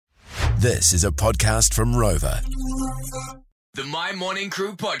This is a podcast from Rover. The My Morning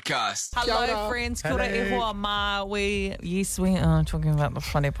Crew podcast. Hello, friends. Kia ora e hoa mā. We are talking about the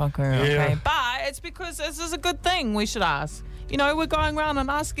whare paku, okay? But it's because this is a good thing we should ask. You know, we're going around and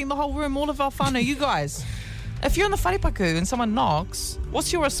asking the whole room, all of our whānau, you guys. If you're in the whare paku and someone knocks,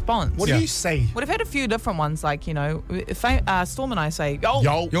 what's your response? What do you say? We've had a few different ones, like, you know, if Storm and I say, yo.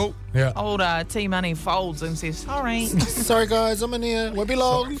 Yo. Yeah. Old T-Money folds and says, sorry. Sorry, guys, I'm in here. Won't be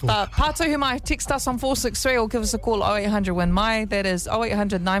long. But Pato who might text us on 463 or give us a call 0800 when my, that is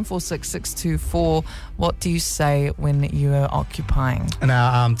 0800 946 624. What do you say when you are occupying?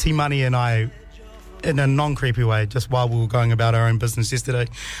 Now, T-Money and I, in a non-creepy way, just while we were going about our own business yesterday,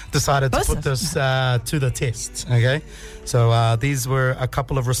 decided to put this to the test, okay? So these were a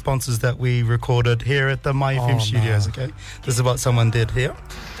couple of responses that we recorded here at the My FM studios, okay? This is what someone did here.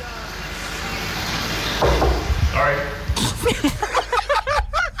 All right.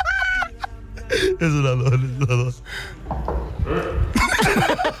 There's another one.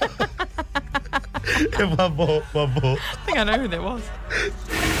 One more. I think I know who that was.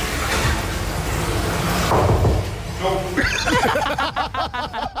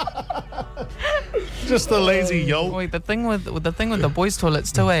 Just a lazy yo. Wait, the thing with the boys'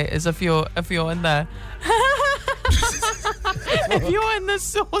 toilets too, is if you're in the if you're in the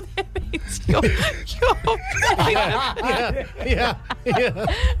store, that means you're Yeah.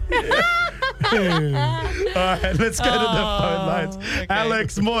 All right, let's go to the phone lines. Okay.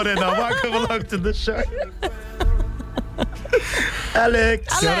 Alex Morena, welcome along to the show.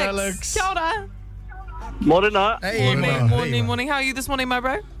 Alex. Kia ora. Morena. Hey, Morning. How are you this morning, my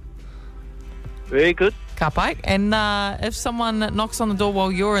bro? Very good. Ka pai. And if someone knocks on the door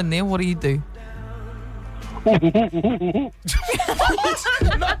while you're in there, what do you do? No.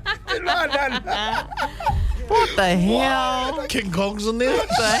 What the hell? King Kong's in there. What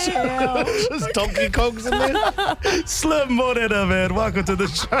the hell? Just Donkey Kong's in there. Slim Morena, man. Welcome to the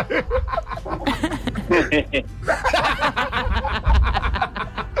show.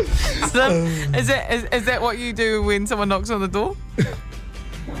 Slim, is that what you do when someone knocks on the door?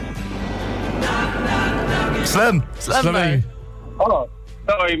 Slim. Slim. Oh,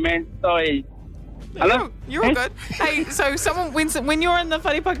 sorry, man. Sorry. Hello? You're all good. Hey, so when you're in the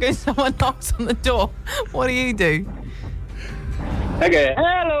whare paku and someone knocks on the door, what do you do? Okay.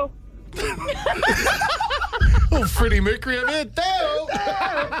 Hello. Oh, Freddie Mercury over here. Dale.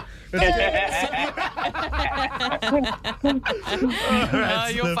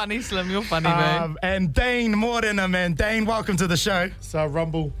 You're funny, Slim. You're funny, man. And Dane Morena, man. Dane, welcome to the show. So,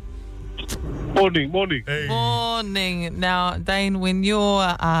 Rumble. Morning. Hey. Morning. Now, Dane, when you're,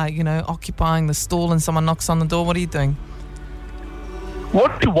 occupying the stall and someone knocks on the door, what are you doing?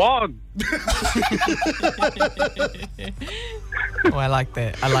 What do you want? Oh, I like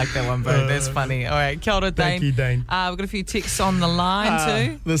that. I like that one, bro. That's funny. All right, kia ora, Dane. Thank you, Dane. We've got a few texts on the line,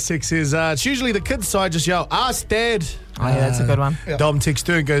 too. The six is, it's usually the kids' side just yell, ask Dad. Oh, yeah, that's a good one. Dom texts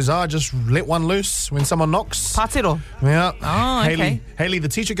through and goes, just let one loose when someone knocks. Patero. Yeah. Oh, okay. Haley, the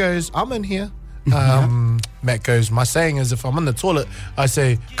teacher, goes, I'm in here. Matt goes, my saying is if I'm in the toilet, I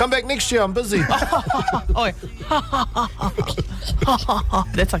say, come back next year, I'm busy. Oh,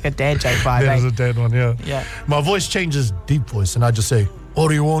 that's like a dad joke vibe. That is a dad one, yeah. Yeah. My voice changes deep voice, and I just say, what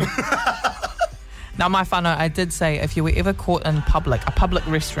do you want? Now, my whānau, I did say if you were ever caught in a public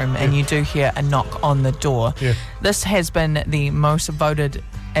restroom, and you do hear a knock on the door, this has been the most voted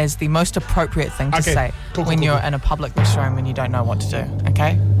as the most appropriate thing to say when you're in a public restroom and you don't know what to do,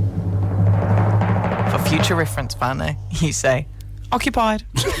 okay? For future reference, whānau, you say, occupied.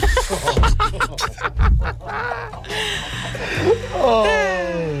 Oh,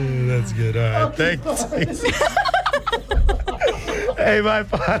 that's good. All right, thanks. Hey, my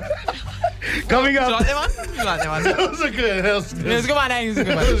partner. Coming up. You like that one? You like that one? That was a good. It was a good one, eh? It was a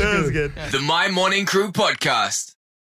good one. That was good. The My Morning Crew podcast.